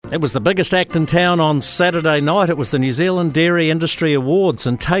It was the biggest act in town on Saturday night. It was the New Zealand Dairy Industry Awards,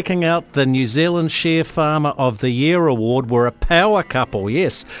 and taking out the New Zealand Share Farmer of the Year award were a power couple,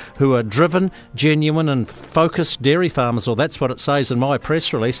 yes, who are driven, genuine and focused dairy farmers, or that's what it says in my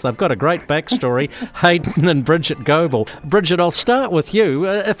press release. They've got a great backstory, Hayden and Bridget Goble. Bridget, I'll start with you.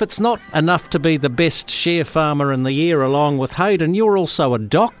 If it's not enough to be the best share farmer in the year along with Hayden, you're also a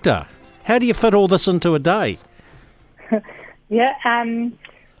doctor. How do you fit all this into a day?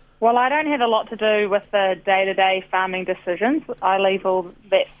 Well, I don't have a lot to do with the day-to-day farming decisions. I leave all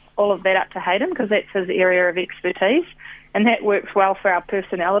of that up to Hayden because that's his area of expertise, and that works well for our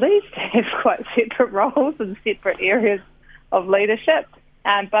personalities to have quite separate roles and separate areas of leadership.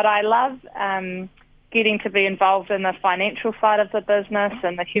 But I love getting to be involved in the financial side of the business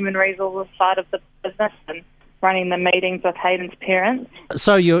and the human resources side of the business and running the meetings with Hayden's parents.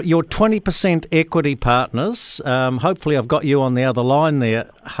 So you're 20% equity partners. Hopefully I've got you on the other line there,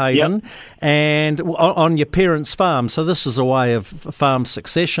 Hayden, yep. And on your parents' farm. So this is a way of farm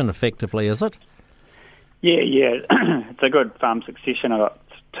succession effectively, is it? Yeah. It's a good farm succession. I've got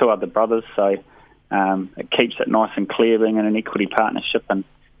two other brothers, so it keeps it nice and clear being in an equity partnership. And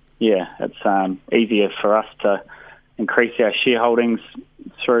yeah, it's easier for us to increase our shareholdings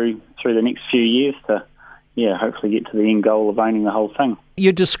through the next few years to hopefully get to the end goal of owning the whole thing.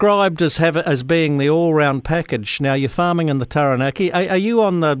 You're described as being the all-round package. Now, you're farming in the Taranaki. Are you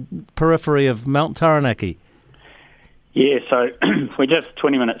on the periphery of Mount Taranaki? Yeah, so we're just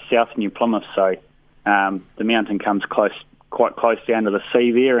 20 minutes south of New Plymouth, so the mountain comes quite close down to the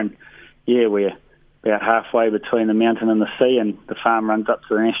sea there, and yeah, we're about halfway between the mountain and the sea, and the farm runs up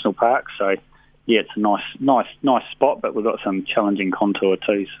to the national park, so yeah, it's a nice spot, but we've got some challenging contour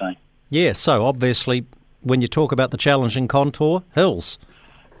too, so. Yeah, so obviously, when you talk about the challenging contour, hills.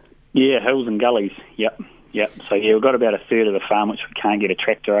 Yeah, hills and gullies, yep. So yeah, we've got about a third of the farm which we can't get a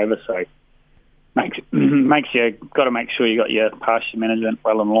tractor over, so makes you got to make sure you got your pasture management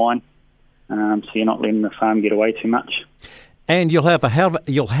well in line, so you're not letting the farm get away too much. And you'll have a hell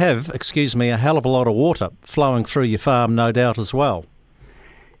of a lot of water flowing through your farm, no doubt, as well.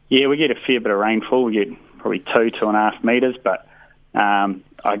 Yeah, we get a fair bit of rainfall. We get probably 2.5 metres, but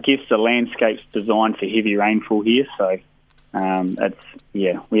I guess the landscape's designed for heavy rainfall here, so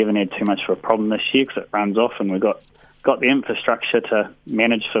we haven't had too much of a problem this year because it runs off, and we've got the infrastructure to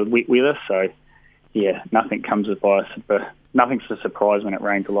manage for wet weather. So yeah, nothing's a surprise when it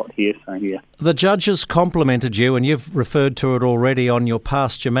rains a lot here. So yeah, the judges complimented you, and you've referred to it already on your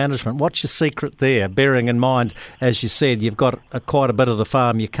pasture management. What's your secret there? Bearing in mind, as you said, you've got quite a bit of the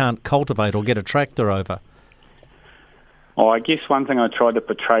farm you can't cultivate or get a tractor over. Oh, I guess one thing I tried to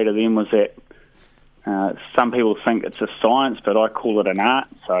portray to them was that some people think it's a science, but I call it an art.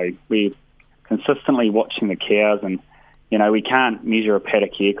 So we're consistently watching the cows, and we can't measure a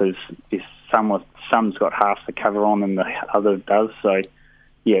paddock here because some's got half the cover on and the other does. So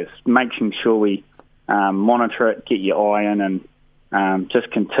yes, making sure we monitor it, get your eye in, and just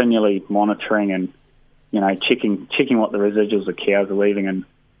continually monitoring and checking what the residuals of cows are leaving, and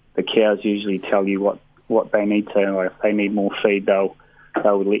the cows usually tell you what they need to, or if they need more feed, they'll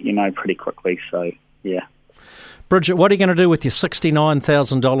let you know pretty quickly. So, yeah. Bridget, what are you going to do with your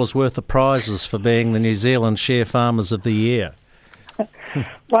 $69,000 worth of prizes for being the New Zealand Share Farmers of the Year?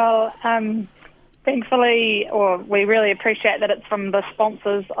 Well, thankfully, we really appreciate that it's from the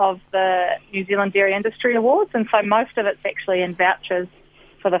sponsors of the New Zealand Dairy Industry Awards, and so most of it's actually in vouchers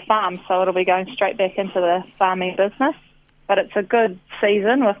for the farm, so it'll be going straight back into the farming business. But it's a good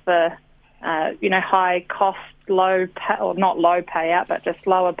season with the high cost, not low payout, but just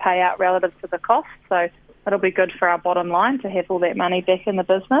lower payout relative to the cost. So it'll be good for our bottom line to have all that money back in the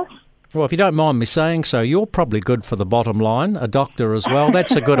business. Well, if you don't mind me saying so, you're probably good for the bottom line, a doctor as well.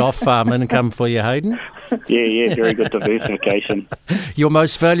 That's a good off-farm income for you, Hayden. Yeah, very good diversification. Your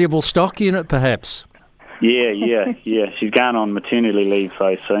most valuable stock unit, perhaps? Yeah. She's going on maternity leave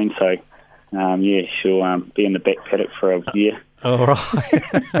so soon, so she'll be in the back paddock for a year. All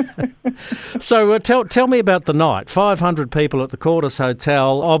right. So tell me about the night. 500 people at the Quarters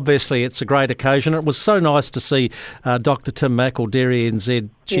Hotel. Obviously, it's a great occasion. It was so nice to see Dr. Tim Mackay, Dairy NZ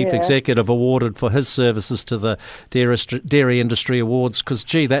Chief Executive, awarded for his services to the Dairy Industry Awards, because,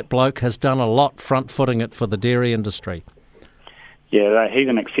 that bloke has done a lot front-footing it for the dairy industry. Yeah, he's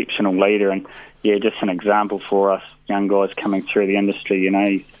an exceptional leader, and, just an example for us young guys coming through the industry.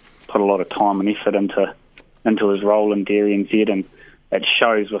 He's put a lot of time and effort into his role in Dairy NZ, and it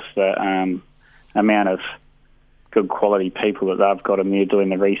shows with the amount of good quality people that they've got in there doing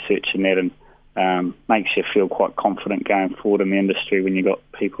the research and that, and makes you feel quite confident going forward in the industry when you've got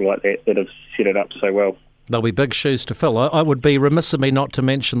people like that have set it up so well. There'll be big shoes to fill. I would be remiss of me not to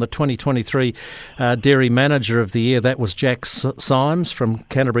mention the 2023 Dairy Manager of the Year. That was Jack Symes from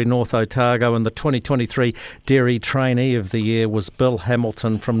Canterbury North Otago, and the 2023 Dairy Trainee of the Year was Bill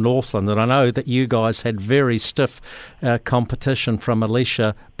Hamilton from Northland. And I know that you guys had very stiff competition from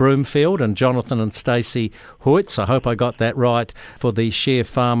Alicia Broomfield and Jonathan and Stacey Hoyts. I hope I got that right, for the Share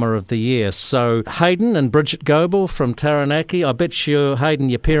Farmer of the Year. So Hayden and Bridget Goble from Taranaki, I bet you, Hayden,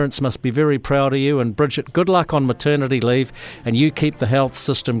 your parents must be very proud of you, and Bridget, good luck on maternity leave, and you keep the health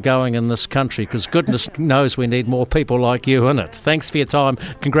system going in this country, because goodness knows we need more people like you in it. Thanks for your time.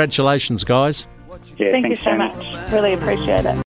 Congratulations, guys. Yeah, Thank you so much. Really appreciate it.